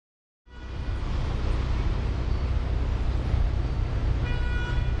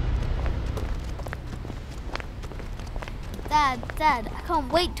Dad, I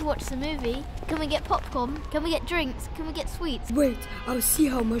can't wait to watch the movie. Can we get popcorn? Can we get drinks? Can we get sweets? Wait, I'll see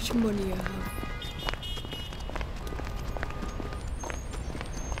how much money I have.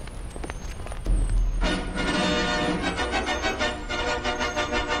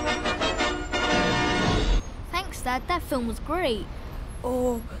 Thanks, Dad. That film was great.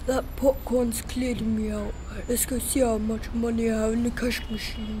 Oh, that popcorn's cleared me out. Let's go see how much money I have in the cash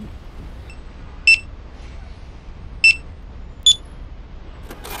machine.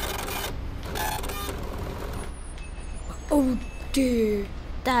 Oh dear.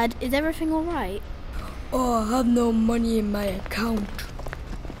 Dad, is everything all right? Oh, I have no money in my account.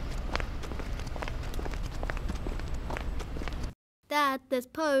 Dad, there's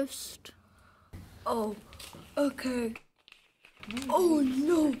post. Oh, okay. Oh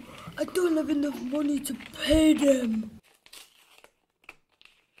no, I don't have enough money to pay them.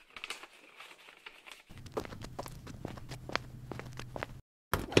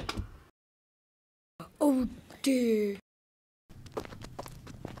 Oh dear.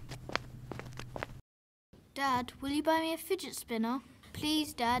 Dad, will you buy me a fidget spinner?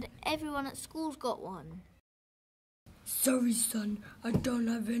 Please, Dad, everyone at school's got one. Sorry, son, I don't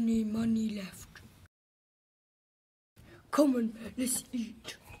have any money left. Come on, let's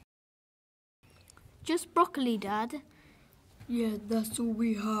eat. Just broccoli, Dad. Yeah, that's all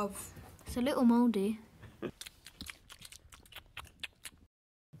we have. It's a little mouldy.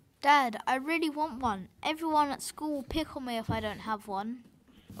 Dad, I really want one. Everyone at school will pick on me if I don't have one.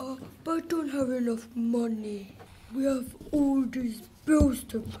 Oh, but I don't have enough money. We have all these bills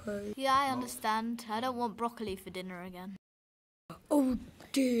to pay. Yeah, I understand. I don't want broccoli for dinner again. Oh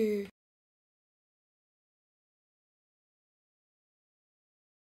dear.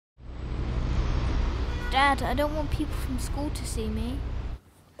 Dad, I don't want people from school to see me.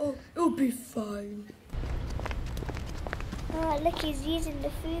 Oh, it'll be fine. Oh, look, he's using the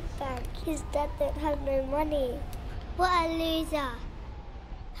food bank. His dad don't have no money. What a loser.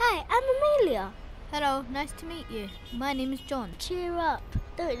 Hi, I'm Amelia. Hello, nice to meet you. My name is John. Cheer up.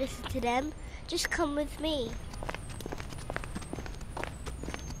 Don't listen to them. Just come with me.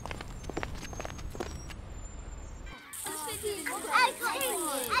 I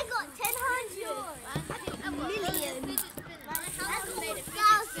got 10 million. I got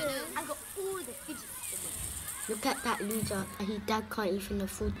 1,000. I got all the fidget spinners. Look at that loser. His dad can't even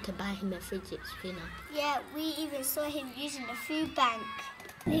afford to buy him a fidget spinner. Yeah, we even saw him using the food bank.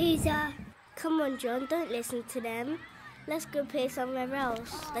 Loser. Come on, John, don't listen to them. Let's go play somewhere else.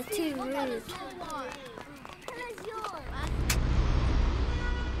 They're too rude.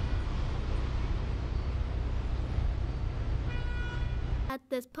 At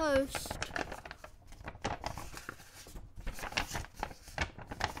this post.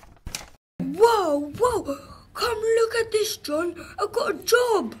 Whoa, whoa! Come look at this, John. I got a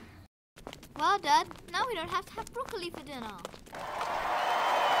job. Well, Dad, now we don't have to have broccoli for dinner.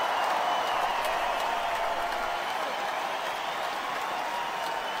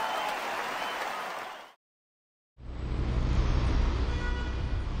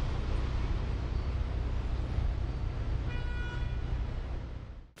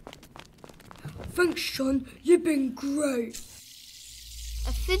 Thanks, John. You've been great.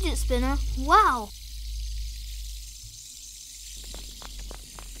 A fidget spinner? Wow!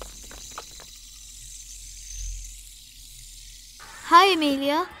 Hi,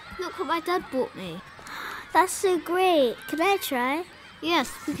 Amelia. Look what my dad bought me. That's so great. Can I try?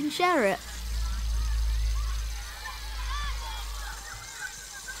 Yes, we can share it.